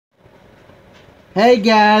Hey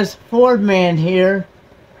guys, Ford Man here.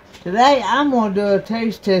 Today I'm going to do a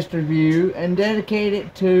taste test review and dedicate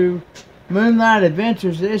it to Moonlight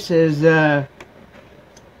Adventures. This is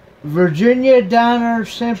Virginia Diner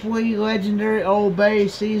Simply Legendary Old Bay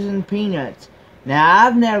Seasoned Peanuts. Now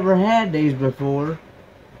I've never had these before.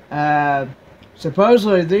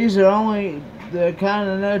 Supposedly these are only the kind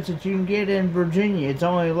of nuts that you can get in Virginia. It's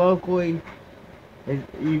only locally,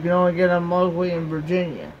 you can only get them locally in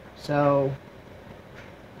Virginia. So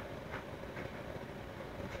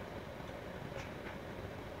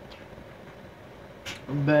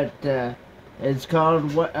but it's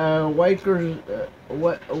called Wakefield,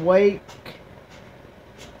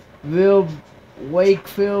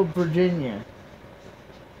 Virginia.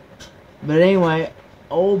 But anyway,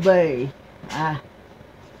 Old Bay,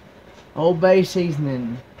 Old Bay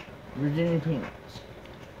seasoning, Virginia peanuts.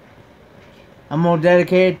 I'm gonna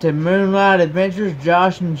dedicate it to Moonlight Adventures,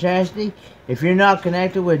 Josh and Chastity. If you're not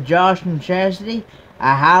connected with Josh and Chastity,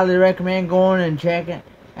 I highly recommend going and checking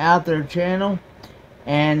out their channel.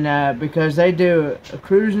 And because they do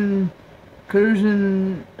cruising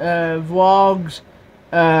vlogs,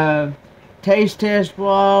 taste test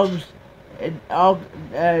vlogs, all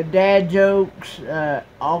dad jokes,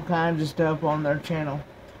 all kinds of stuff on their channel,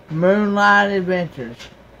 Moonlight Adventures.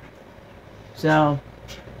 So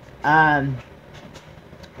they're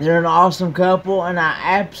an awesome couple, and I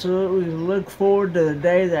absolutely look forward to the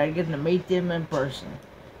day that I get to meet them in person.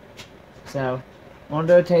 So I'm gonna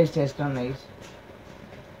do a taste test on these.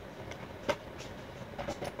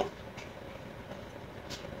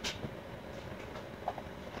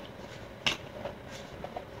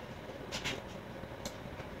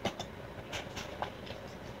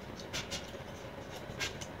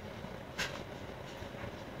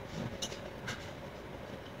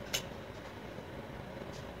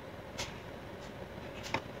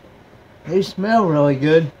 They smell really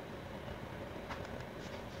good.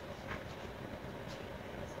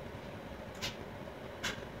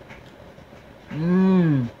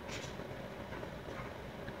 Mmm.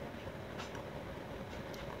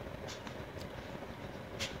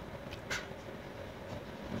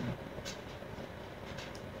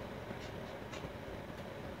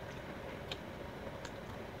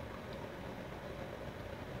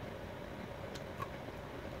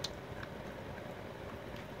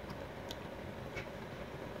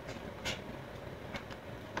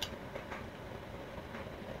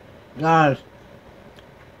 Guys,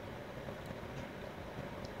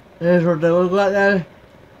 this is what they look like, guys.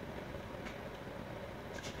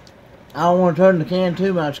 I don't want to turn the can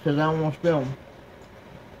too much because I don't want to spill them.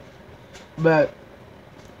 But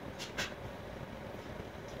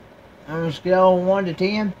on a scale of 1 to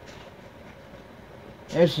 10,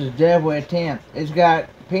 this is definitely a 10. It's got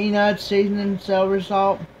peanuts, seasoning, celery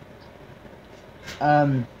salt,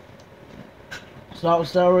 salt,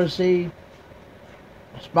 celery seed,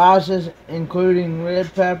 spices including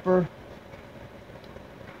red pepper,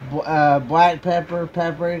 black pepper,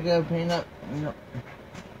 paprika, peanut, you know,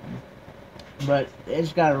 but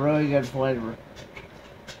it's got a really good flavor.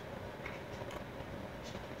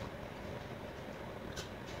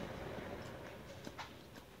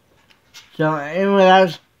 So anyway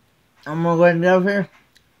guys, I'm gonna go ahead and get off here,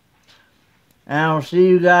 and I'll see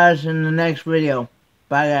you guys in the next video.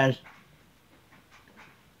 Bye guys.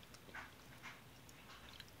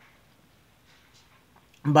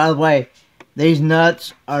 By the way, these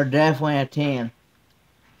nuts are definitely a 10.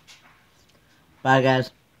 Bye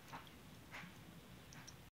guys.